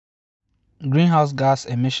greenhouse gas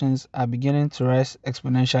emissions are beginning to rise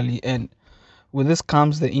exponentially, and with this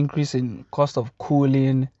comes the increase in cost of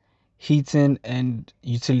cooling, heating, and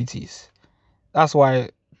utilities. That's why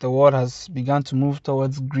the world has begun to move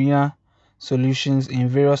towards greener solutions in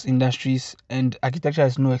various industries, and architecture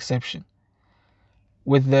is no exception.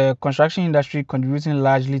 With the construction industry contributing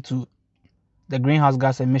largely to the greenhouse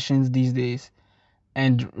gas emissions these days,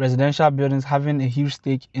 and residential buildings having a huge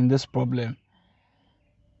stake in this problem,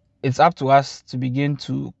 it's up to us to begin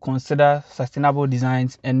to consider sustainable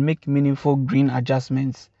designs and make meaningful green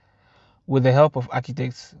adjustments with the help of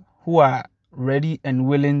architects who are ready and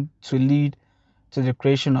willing to lead to the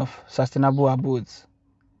creation of sustainable abodes.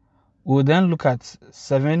 We'll then look at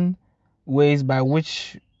 7 ways by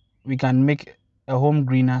which we can make a home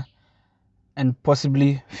greener and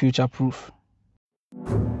possibly future proof.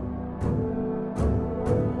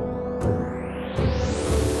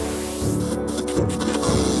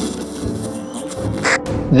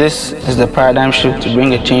 This is the paradigm shift to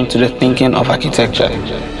bring a change to the thinking of architecture.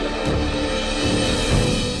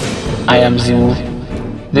 I am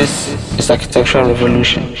Ziwu. This is Architectural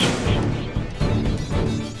Revolution.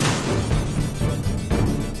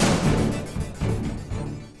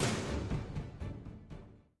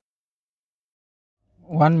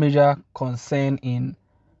 One major concern in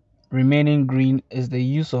remaining green is the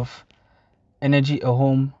use of energy a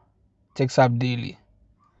home takes up daily.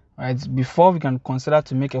 Right? Before we can consider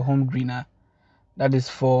to make a home greener, that is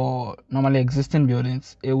for normally existing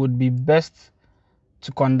buildings, it would be best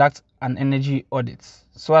to conduct an energy audit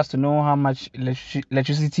so as to know how much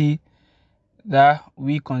electricity that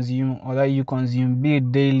we consume or that you consume, be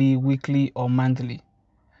it daily, weekly, or monthly.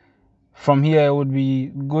 From here, it would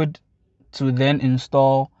be good to then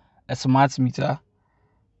install a smart meter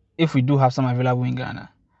if we do have some available in Ghana.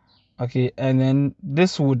 Okay, and then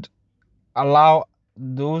this would allow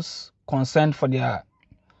those concerned for their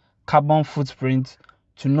carbon footprint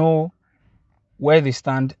to know where they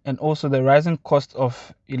stand, and also the rising cost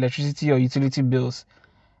of electricity or utility bills,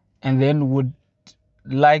 and then would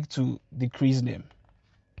like to decrease them.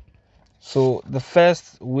 So the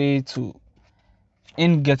first way to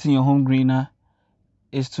in getting your home greener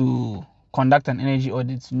is to conduct an energy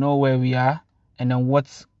audit, know where we are, and then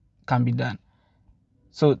what can be done.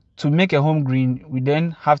 So to make a home green, we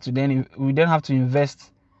then have to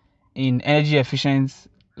invest in energy efficient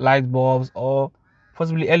light bulbs or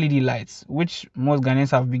possibly LED lights, which most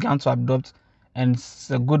Ghanaians have begun to adopt, and it's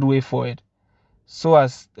a good way forward. So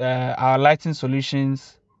as our lighting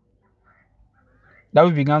solutions that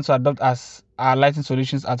we began to adopt as our lighting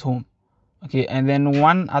solutions at home. Okay, and then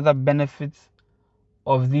one other benefit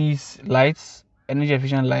of these lights, energy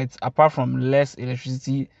efficient lights, apart from less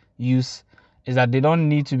electricity use, is that they don't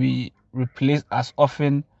need to be replaced as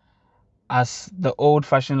often as the old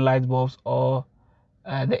fashioned light bulbs or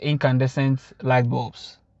the incandescent light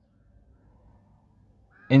bulbs.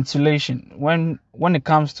 Insulation. When it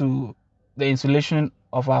comes to the insulation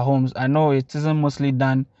of our homes, I know it isn't mostly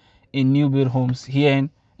done in new build homes here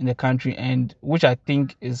in the country, and which I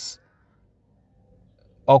think is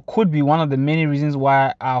or could be one of the many reasons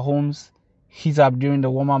why our homes heat up during the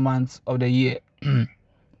warmer months of the year.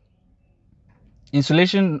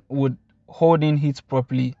 Insulation would hold in heat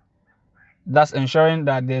properly, thus ensuring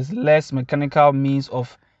that there's less mechanical means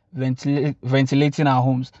of ventilating our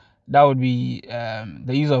homes. That would be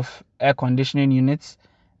the use of air conditioning units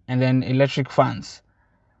and then electric fans,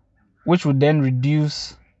 which would then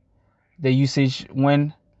reduce the usage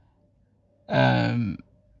when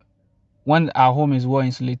our home is well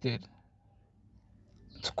insulated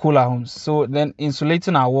to cool our homes. So then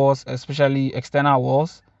insulating our walls, especially external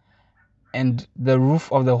walls and the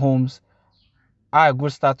roof of the homes, are a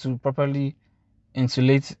good start to properly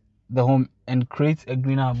insulate the home and create a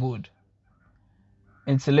greener abode.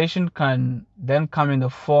 Insulation can then come in the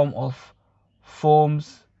form of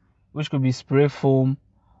foams, which could be spray foam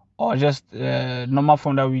or just normal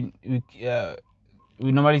foam that we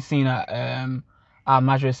normally see in our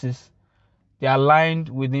mattresses. They are lined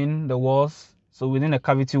within the walls, so within the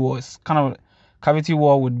cavity walls. Kind of cavity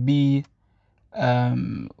wall would be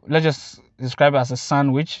let's just describe it as a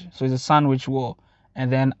sandwich. So it's a sandwich wall,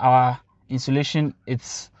 and then our insulation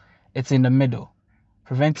it's in the middle,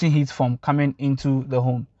 preventing heat from coming into the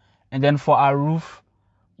home. And then for our roof,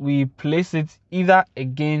 we place it either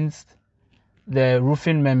against the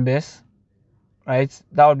roofing members, right?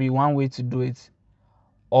 That would be one way to do it,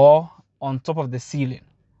 or on top of the ceiling.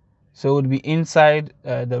 So it would be inside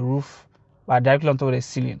the roof, but directly on top of the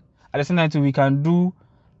ceiling. At the same time, too, we can do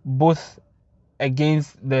both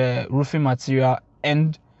against the roofing material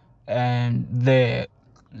and the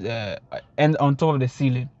and on top of the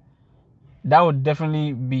ceiling. that would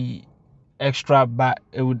definitely be extra, but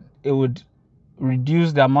it would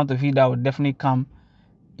reduce the amount of heat that would definitely come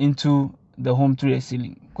into the home through the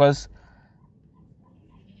ceiling, because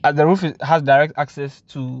the roof has direct access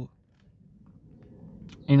to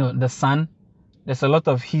the sun. There's a lot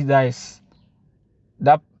of heat that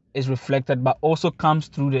is reflected, but also comes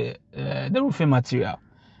through the roofing material.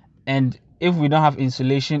 And if we don't have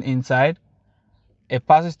insulation inside, it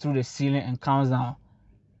passes through the ceiling and comes down,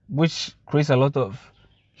 which creates a lot of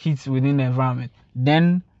heat within the environment.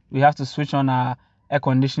 Then we have to switch on our air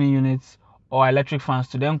conditioning units or electric fans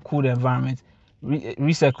to then cool the environment,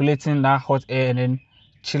 recirculating that hot air and then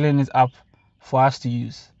chilling it up for us to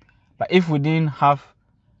use. But if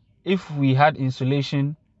we had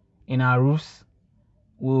insulation in our roofs,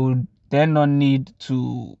 we would then not need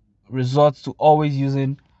to resort to always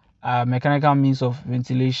using mechanical means of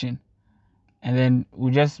ventilation, and then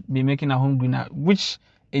we'll just be making our home greener, which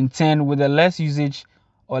in turn, with the less usage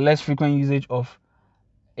or less frequent usage of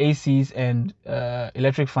ACs and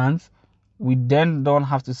electric fans, we then don't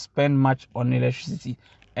have to spend much on electricity.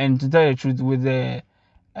 And to tell you the truth, with the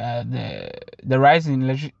rise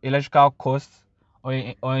in electrical costs or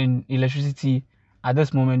in electricity at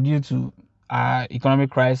this moment, due to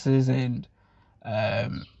economic crisis and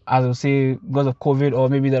as I say, because of COVID, or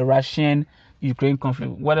maybe the Russian-Ukraine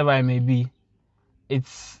conflict, whatever it may be,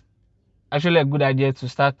 it's actually a good idea to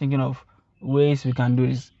start thinking of ways we can do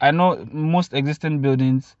this. I know most existing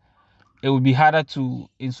buildings, it would be harder to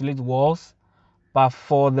insulate walls, but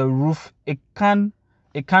for the roof, it can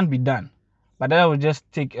be done. But that would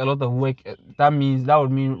just take a lot of work. That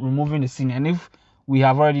would mean removing the ceiling. And if we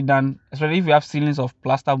have already done, especially if we have ceilings of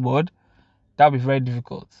plasterboard, that would be very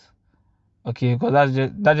difficult. Okay, because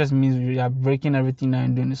that just means we are breaking everything down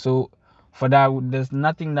and doing it. So for that, there's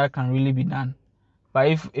nothing that can really be done. But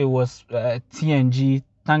if it was TNG,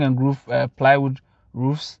 tank and groove plywood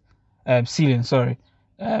roofs, ceiling, sorry,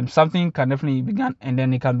 something can definitely be done, and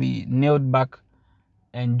then it can be nailed back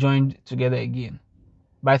and joined together again.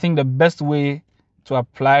 But I think the best way to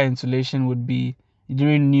apply insulation would be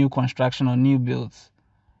during new construction or new builds.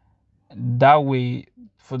 That way,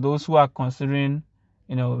 for those who are considering,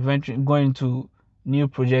 eventually going into new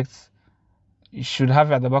projects, you should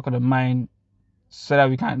have it at the back of the mind, so that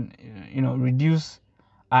we can, reduce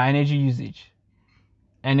our energy usage.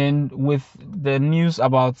 And then with the news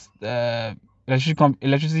about the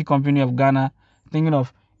electricity company of Ghana thinking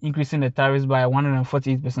of increasing the tariffs by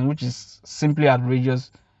 148%, which is simply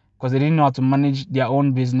outrageous, because they didn't know how to manage their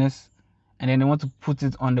own business, and then they want to put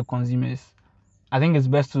it on the consumers. I think it's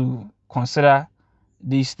best to consider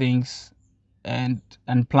these things and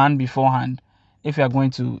plan beforehand if you are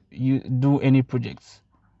going to do any projects.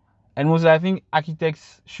 And mostly, I think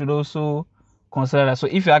architects should also consider that. So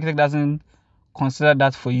if your architect doesn't consider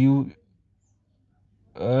that for you,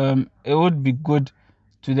 it would be good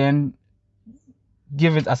to then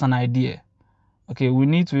give it as an idea. Okay, we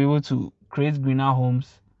need to be able to create greener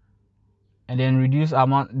homes and then reduce the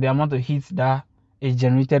amount of heat that is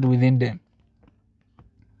generated within them.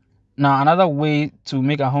 Now, another way to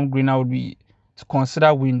make a home greener would be to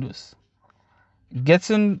consider windows.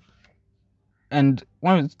 And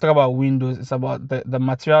when we talk about windows, it's about the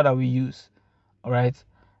material that we use, all right,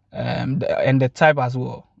 and the type as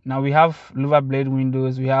well. Now we have louver blade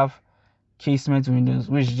windows, we have casement windows,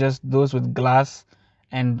 which is just those with glass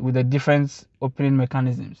and with the different opening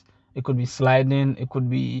mechanisms. It could be sliding, it could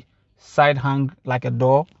be side hang like a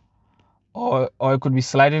door, or it could be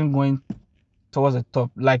sliding going towards the top,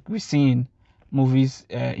 like we see in movies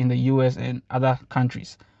in the US and other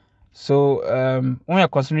countries. So when you're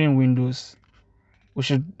considering windows, we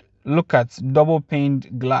should look at double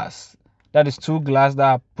paned glass. That is two glass that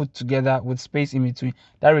are put together with space in between.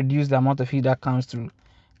 That reduces the amount of heat that comes through.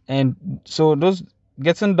 And so those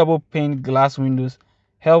getting double pane glass windows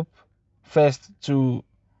help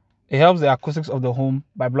it helps the acoustics of the home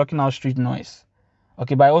by blocking out street noise.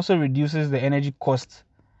 Okay, but it also reduces the energy cost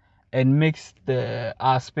and makes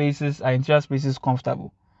our interior spaces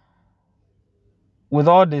comfortable. With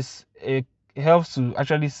all this, it helps to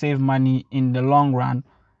actually save money in the long run,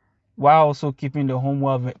 while also keeping the home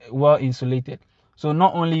well insulated. So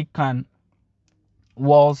not only can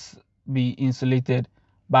walls be insulated,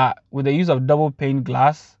 but with the use of double pane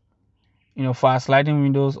glass, for our sliding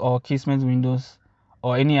windows or casement windows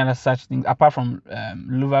or any other such things apart from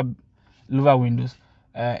louver windows,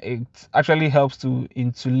 it actually helps to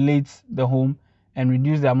insulate the home and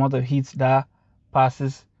reduce the amount of heat that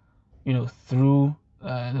passes through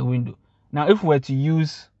the window. Now if we were to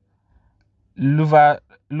use louvered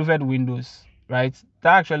windows, right,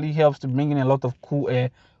 that actually helps to bring in a lot of cool air,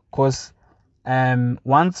 because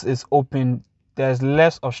once it's open, there's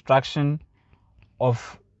less obstruction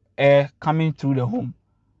of air coming through the home.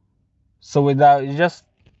 So with that, it just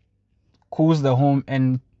cools the home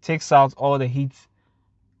and takes out all the heat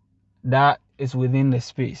that is within the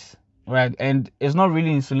space, right? And it's not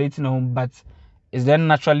really insulating the home, but it's then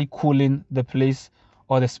naturally cooling the place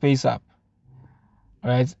or the space up,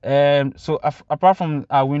 right? So apart from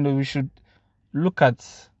our window, we should look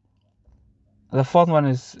at the fourth one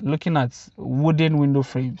is looking at wooden window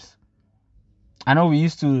frames. I know we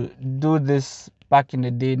used to do this back in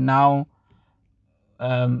the day. Now,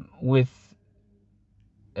 with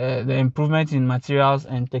the improvement in materials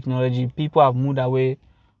and technology, people have moved away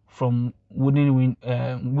from wooden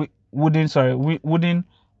window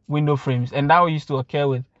frames, and that used to occur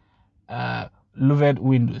with louvered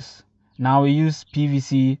windows. Now we use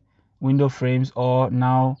PVC window frames, or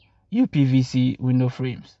now UPVC window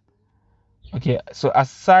frames. Okay, so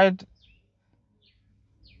aside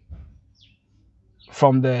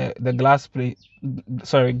from the glass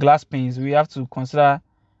panes, we have to consider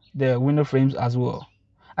the window frames as well.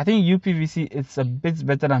 I think UPVC it's a bit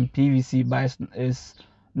better than PVC, but it's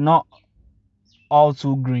not all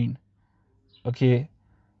too green. Okay,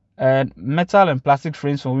 and metal and plastic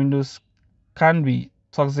frames for windows can be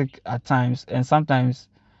toxic at times, and sometimes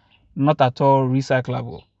not at all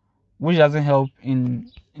recyclable, which doesn't help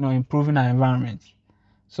in improving our environment.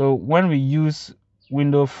 So when we use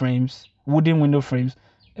wooden window frames,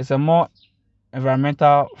 it's a more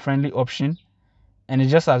environmental friendly option, and it's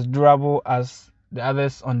just as durable as the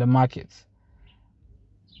others on the market.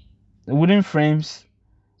 The wooden frames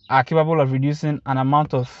are capable of reducing an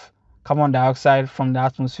amount of carbon dioxide from the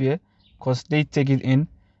atmosphere because they take it in,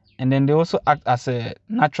 and then they also act as a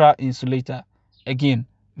natural insulator. Again,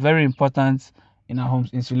 very important in our homes,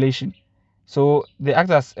 insulation. So they act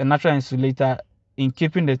as a natural insulator in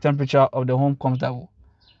keeping the temperature of the home comfortable.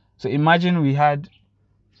 So imagine we had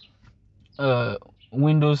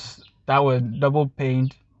windows that were double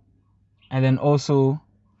paned, and then also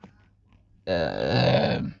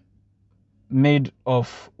made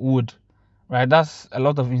of wood, right? That's a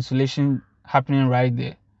lot of insulation happening right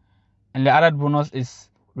there. And the added bonus is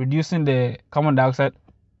reducing the carbon dioxide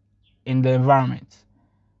in the environment,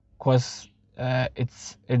 because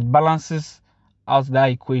it balances out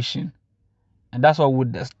that equation, and that's what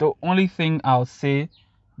wood does. The only thing I'll say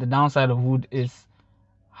the downside of wood is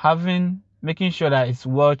making sure that it's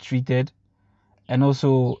well treated and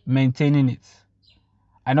also maintaining it.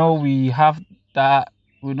 I know we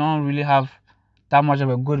don't really have that much of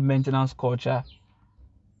a good maintenance culture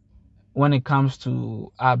when it comes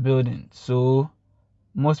to our building. So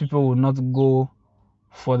most people will not go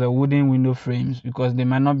for the wooden window frames because they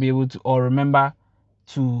might not be able to or remember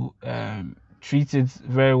to treat it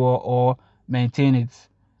very well or maintain it,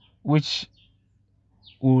 which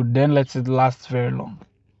would then let it last very long.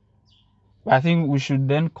 But I think we should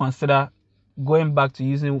then consider going back to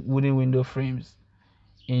using wooden window frames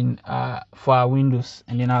for our windows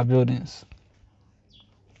and in our buildings.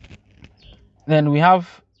 Then we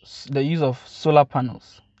have the use of solar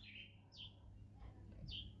panels.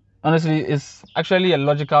 Honestly, it's actually a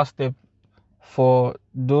logical step for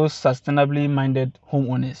those sustainably minded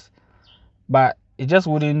homeowners, but it just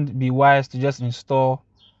wouldn't be wise to just install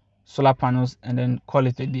solar panels and then call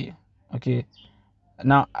it a day. Okay,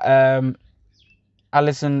 now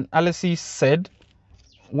Alice said,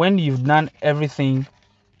 when you've done everything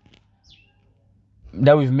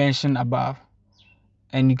that we've mentioned above,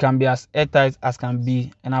 and you can be as airtight as can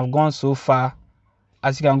be, and I've gone so far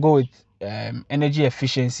as you can go with energy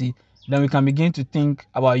efficiency, then we can begin to think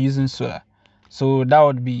about using solar. So that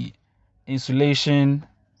would be insulation,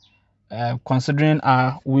 considering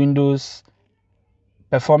our windows,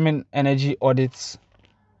 performing energy audits,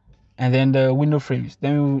 and then the window frames.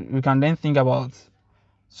 Then we can then think about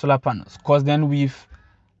solar panels, because then we've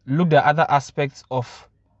looked at other aspects of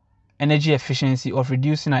energy efficiency, of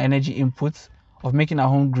reducing our energy inputs, of making our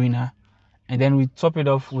home greener, and then we top it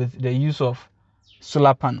off with the use of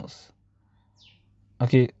solar panels.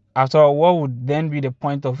 Okay, after all, what would then be the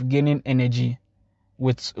point of gaining energy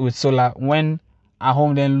with solar when our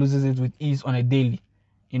home then loses it with ease on a daily,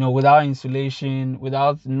 without insulation,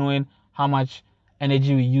 without knowing how much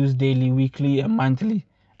energy we use daily, weekly, and monthly,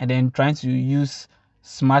 and then trying to use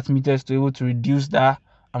smart meters to be able to reduce that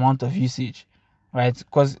amount of usage, right?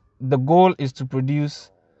 Because the goal is to produce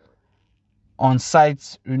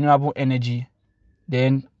on-site renewable energy.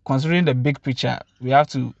 Then, considering the big picture, we have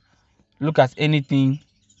to look at anything.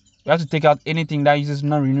 We have to take out anything that uses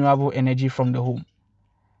non-renewable energy from the home.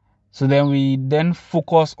 So then we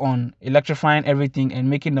focus on electrifying everything and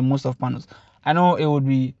making the most of panels. I know it would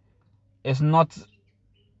be it's not,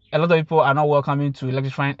 a lot of people are not welcoming to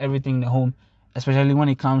electrifying everything in the home, especially when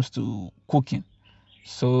it comes to cooking.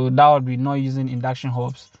 So that would be not using induction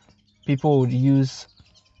hobs. People would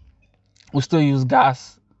still use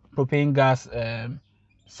gas, propane gas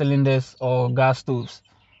cylinders or gas stoves.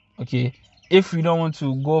 Okay, if we don't want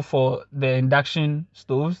to go for the induction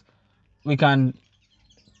stoves, you can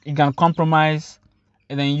compromise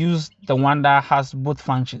and then use the one that has both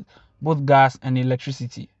functions, both gas and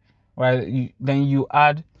electricity, right? Then you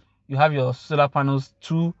have your solar panels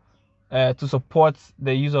to support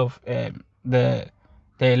the use of the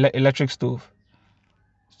electric stove.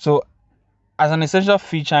 So as an essential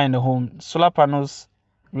feature in the home, solar panels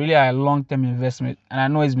really are a long-term investment, and I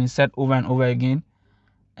know it's been said over and over again,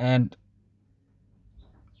 and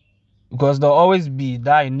because there'll always be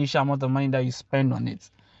that initial amount of money that you spend on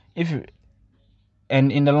it.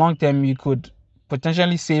 And in the long term, you could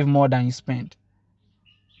potentially save more than you spend,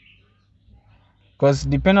 because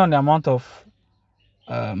depending on the amount of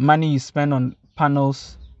money you spend on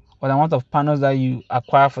panels or the amount of panels that you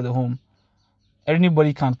acquire for the home,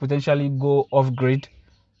 anybody can potentially go off grid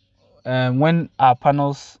when our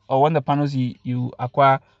panels, or when the panels you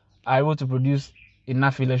acquire are able to produce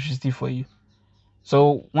enough electricity for you.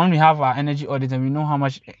 So when we have our energy audit and we know how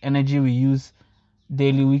much energy we use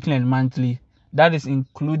daily, weekly, and monthly, that is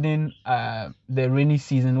including the rainy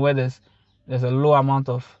season where there's a low amount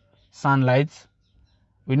of sunlight.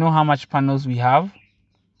 We know how much panels we have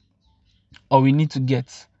or we need to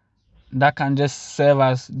get. That can just serve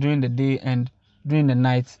us during the day and during the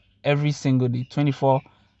night, every single day,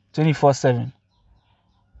 24/7.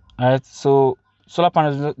 All right. So solar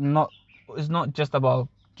panels is not just about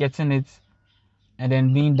getting it and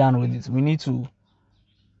then being done with it. We need to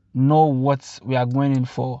know what we are going in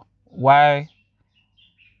for. Why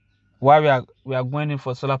we are going in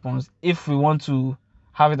for solar panels, if we want to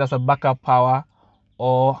have it as a backup power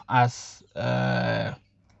or as our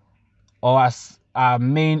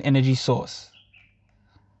main energy source.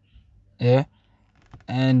 Yeah,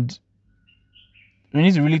 and we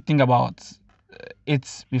need to really think about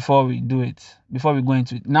it before we do it, before we go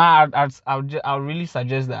into it. Now, I'll really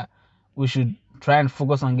suggest that we should try and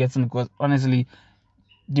focus on getting it, because honestly,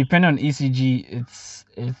 depending on ECG,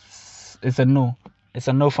 it's a no. It's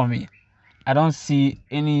a no for me. I don't see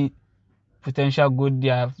any potential good they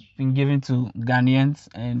have been given to Ghanaians,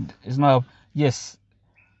 and it's not. Yes,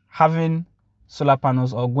 having solar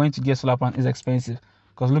panels or going to get solar panels is expensive,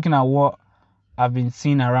 because looking at what I've been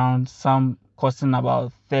seeing around, some costing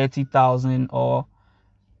about 30,000,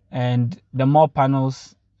 and the more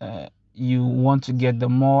panels you want to get, the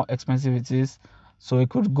more expensive it is. So it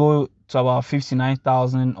could go to about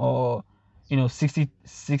 59,000 or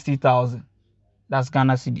 60,000. That's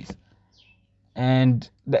Ghana cedis, and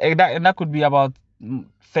that could be about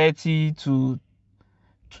 30 to,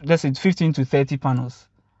 let's say, 15 to 30 panels.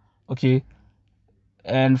 Okay,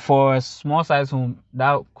 and for a small size home,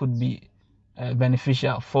 that could be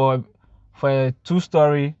beneficial. For a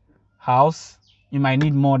 2-story house, you might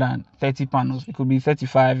need more than 30 panels. It could be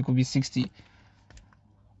 35, it could be 60.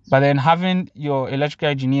 But then having your electrical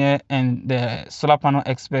engineer and the solar panel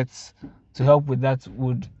experts to help with that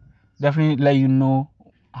would definitely let you know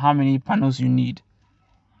how many panels you need.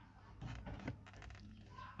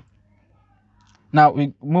 Now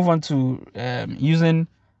we move on to using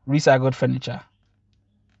recycled furniture.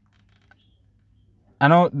 I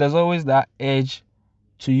know there's always that edge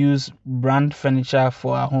to use brand furniture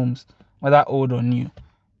for our homes, whether old or new.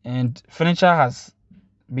 And furniture has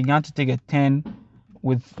begun to take a turn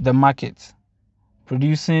with the market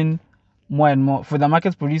producing more and more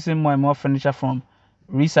furniture from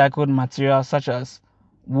recycled materials such as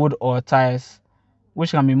wood or tires,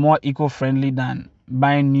 which can be more eco-friendly than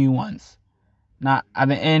buying new ones. Now, at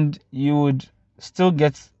the end, you would still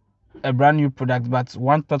get a brand new product, but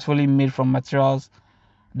one thoughtfully made from materials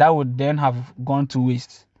that would then have gone to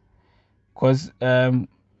waste. Because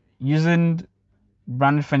using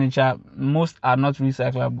branded furniture, most are not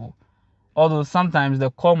recyclable. Although sometimes the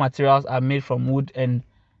core materials are made from wood, and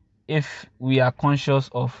if we are conscious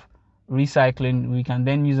of recycling, we can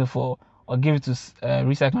then use it for, or give it to a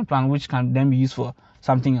recycling plant, which can then be used for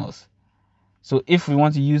something else. So if we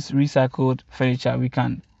want to use recycled furniture, we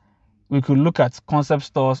could look at concept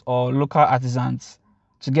stores or local artisans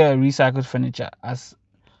to get a recycled furniture. As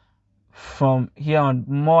from here on,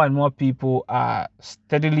 more and more people are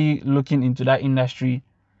steadily looking into that industry,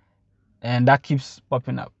 and that keeps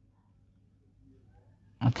popping up.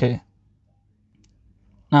 Okay.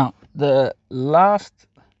 Now, the last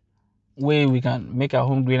way we can make our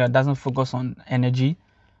home greener doesn't focus on energy,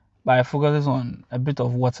 but it focuses on a bit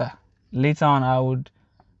of water. Later on, I would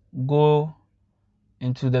go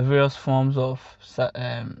into the various forms of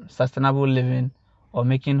sustainable living or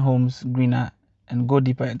making homes greener and go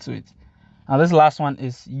deeper into it. Now, this last one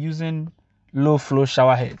is using low flow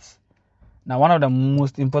shower heads. Now, one of the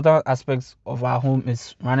most important aspects of our home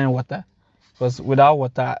is running water, because without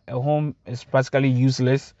water, a home is practically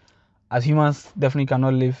useless, as humans definitely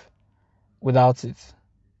cannot live without it.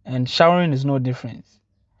 And showering is no different.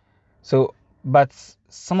 So, but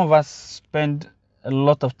some of us spend a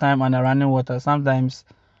lot of time under running water, sometimes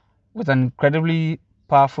with an incredibly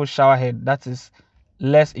powerful shower head that is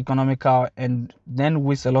less economical and then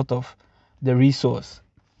waste a lot of the resource.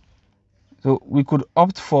 So we could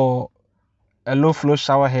opt for a low flow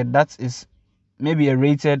shower head that is maybe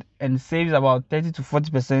aerated and saves about 30 to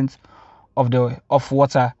 40% of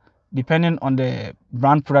water, depending on the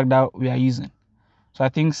brand product that we are using. So I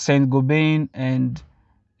think Saint Gobain and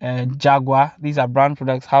Jaguar, these are brand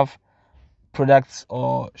products, have products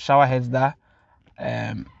or shower heads that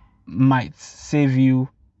might save you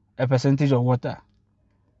a percentage of water.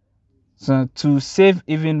 So to save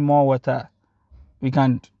even more water,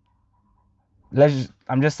 I'm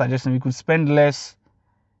just suggesting we could spend less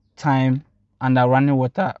time under running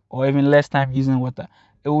water or even less time using water.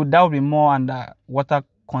 That would be more under water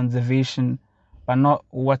conservation, but not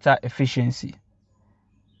water efficiency.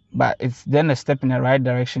 But it's then a step in the right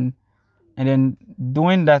direction, and then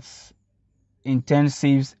doing that in turn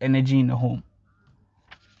saves energy in the home.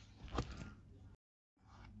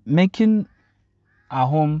 Making a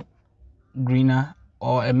home greener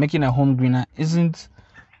or making a home greener isn't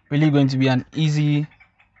really going to be an easy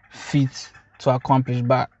feat to accomplish,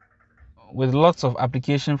 but with lots of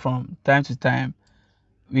application from time to time,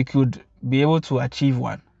 we could be able to achieve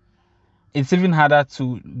one. It's even harder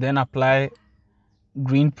to then apply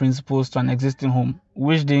green principles to an existing home,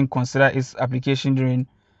 which didn't consider its application during,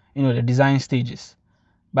 the design stages.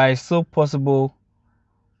 But it's still possible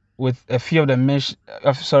with a few of the measures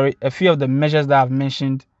that I've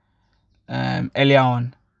mentioned earlier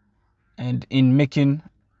on, and in making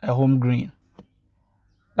a home green.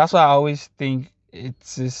 That's why I always think it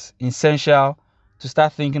is essential to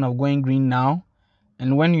start thinking of going green now.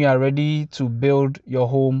 And when you are ready to build your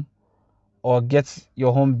home or get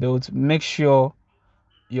your home built, make sure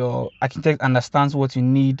your architect understands what you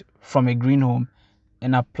need from a green home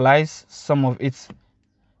and applies some of its,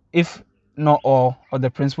 if not all, of the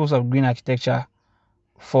principles of green architecture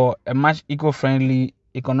for a much eco-friendly,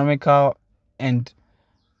 economical, and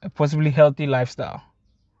a possibly healthy lifestyle.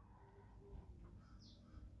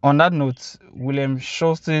 On that note, William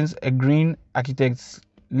Schultz, a green architect,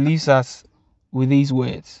 leaves us with these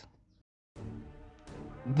words: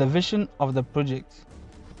 the vision of the project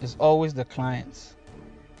is always the client's.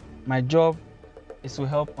 My job is to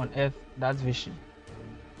help unearth that vision.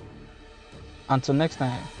 Until next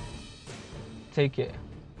time, take care.